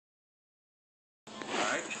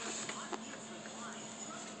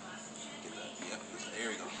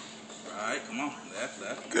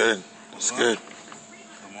good. That's good.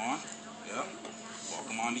 Come on. Yep. Walk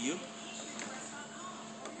them onto you.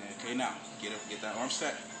 Okay, now get that arm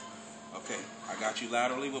set. Okay, I got you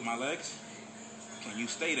laterally with my legs. Can you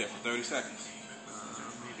stay there for 30 seconds?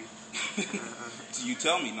 Maybe. So you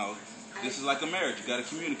tell me, no, this is like a marriage. You got to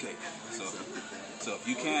communicate. So if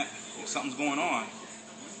you can't, if something's going on,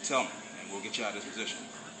 tell me, and we'll get you out of this position.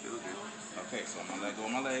 Okay, so I'm going to let go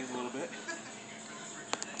of my legs a little bit.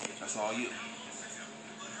 That's all you.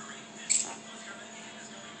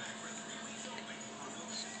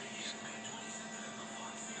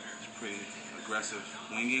 It's pretty aggressive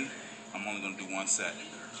winging. I'm only going to do one set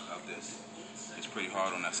of this. It's pretty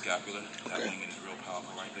hard on that scapula. That winging is real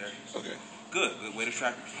powerful right there. Okay. Good way to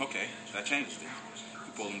track it. Okay, that changes things.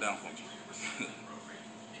 You pull them down for me.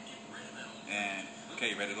 And, okay,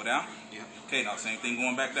 you ready to go down? Yeah. Okay, now same thing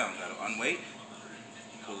going back down. Got to unweight.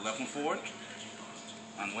 Pull the left one forward.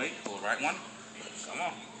 Unweight. Pull the right one. Come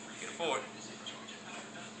on. Get it forward.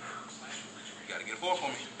 You got to get it forward for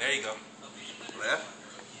me. There you go. Left.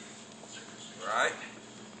 Right.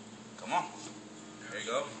 Come on. There you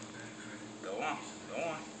go. Go on. Go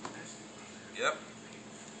on. Yep.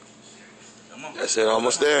 Come on. That's it.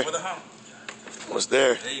 Almost there. With a hump. Almost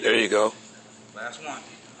there. There you go. Last one.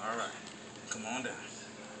 All right. Come on down.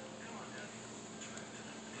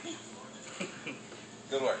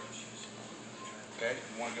 Good work. Okay.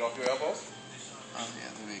 You want to get off your elbows? Oh, yeah,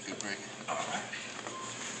 that'd be a good break. All right.